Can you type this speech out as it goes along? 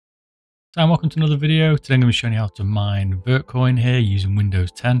So welcome to another video. Today I'm going to be showing you how to mine Vertcoin here using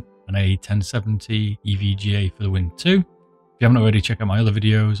Windows 10 and a 1070 EVGA for the Win 2. If you haven't already, check out my other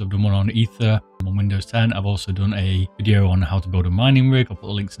videos. I've done one on Ether on Windows 10. I've also done a video on how to build a mining rig. I'll put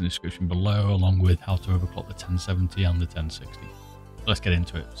the links in the description below, along with how to overclock the 1070 and the 1060. So let's get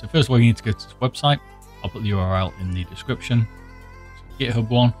into it. So first of all, you need to go to this website. I'll put the URL in the description. So GitHub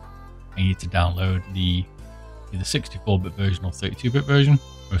one, and you need to download the either 64-bit version or 32-bit version.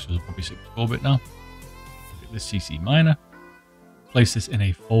 Most of us are probably 64-bit now. Get this CC miner, place this in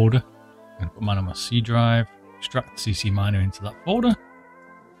a folder. I'm going to put mine on my C drive, extract the CC miner into that folder.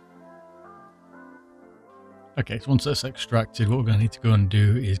 Okay, so once that's extracted, what we're going to need to go and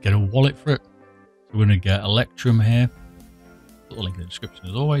do is get a wallet for it. So we're going to get Electrum here. Put the link in the description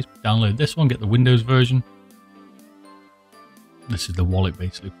as always. Download this one, get the Windows version. This is the wallet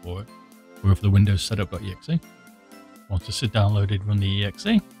basically for it. We're for the Windows setup.exe. Once this is downloaded, run the exe.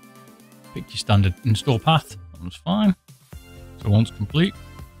 Pick your standard install path. That one's fine. So once complete,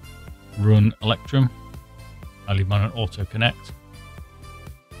 run Electrum. I leave mine on auto connect.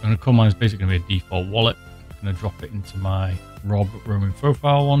 I'm going to call mine is basically going to be a default wallet. I'm going to drop it into my Rob roaming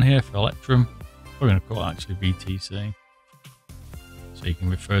profile one here for Electrum. We're going to call it actually VTC. So you can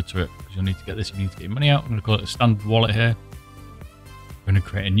refer to it because you'll need to get this if you need to get your money out. I'm going to call it a standard wallet here. I'm going to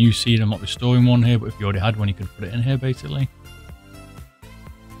create a new seed. I'm not restoring one here, but if you already had one, you could put it in here basically.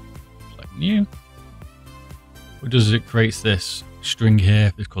 Select new. What it does is it creates this string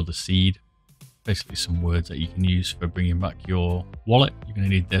here. It's called the seed. Basically some words that you can use for bringing back your wallet. You're going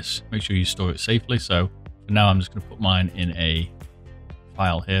to need this. Make sure you store it safely. So for now, I'm just going to put mine in a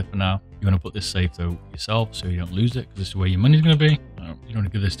file here for now. You want to put this safe though yourself so you don't lose it, because this is where your money's going to be. You don't want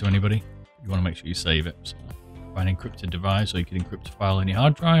to give this to anybody. You want to make sure you save it. So find an encrypted device, or you can encrypt a file in your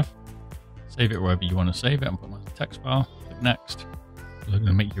hard drive. Save it wherever you want to save it and put it as a text file. Click next. I'm going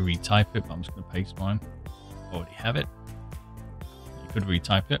to make you retype it, but I'm just going to paste mine. I already have it. You could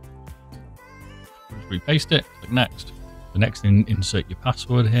retype it. Just repaste it. Click next. The next thing, insert your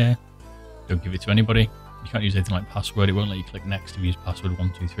password here. Don't give it to anybody. You can't use anything like password. It won't let you click next if you use password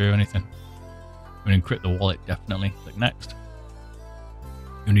 123 or anything. I'm going to encrypt the wallet, definitely. Click next.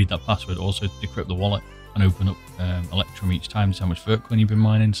 You'll need that password also to decrypt the wallet and open up Electrum each time. This is how much Vertcoin you've been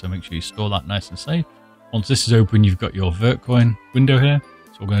mining, so make sure you store that nice and safe. Once this is open, you've got your Vertcoin window here.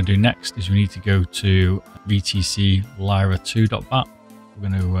 So what we're going to do next is we need to go to VTC Lyra2.bat. We're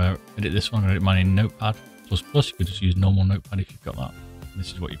going to edit this one. I'm going to mine in Notepad++. You could just use normal Notepad if you've got that. And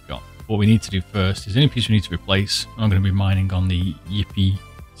this is what you've got. What we need to do first is any piece we need to replace. I'm going to be mining on the yippee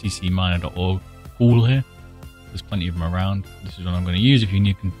ccminer.org pool here. There's plenty of them around. This is what I'm going to use. If you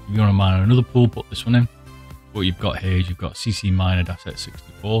want to mine on another pool, put this one in. What you've got here is you've got CC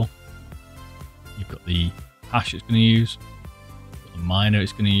miner-64. You've got the hash it's going to use. You've got the miner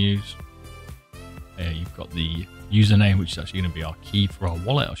it's going to use. You've got the username, which is actually going to be our key for our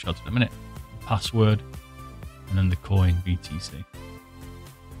wallet. I'll show you in a minute. The password, and then the coin VTC.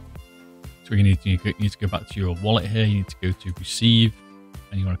 So you need to go back to your wallet here. You need to go to receive,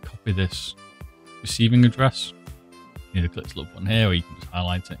 and you want to copy this receiving address. You need to click this little button here, or you can just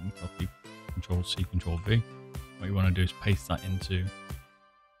highlight it and copy Control-C, Control-V. What you want to do is paste that into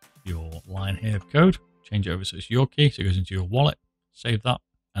your line here of code. Change it over so it's your key, so it goes into your wallet. Save that,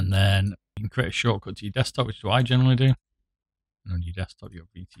 and then you can create a shortcut to your desktop, which is what I generally do. And on your desktop, your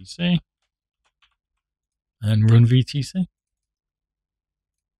VTC, and then run VTC. And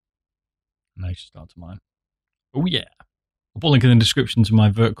now you should start to mine. Oh yeah. I'll put a link in the description to my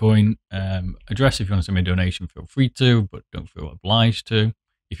Vertcoin address. If you want to send me a donation, feel free to, but don't feel obliged to.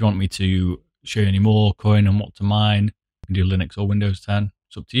 If you want me to show you any more coin and what to mine, you can do Linux or Windows 10.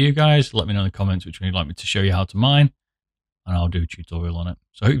 It's up to you guys. Let me know in the comments which one you'd like me to show you how to mine, and I'll do a tutorial on it.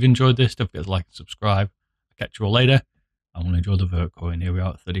 So I hope you've enjoyed this. Don't forget to like and subscribe. I'll catch you all later. I want to enjoy the Vertcoin. Here we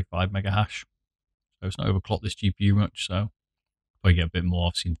are at 35 mega hash. So it's not overclocked this GPU much, so probably get a bit more.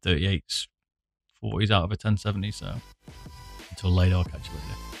 I've seen 38s, 40s out of a 1070, so until later, I'll catch you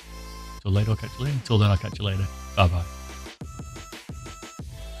later. Until then, I'll catch you later. Bye-bye.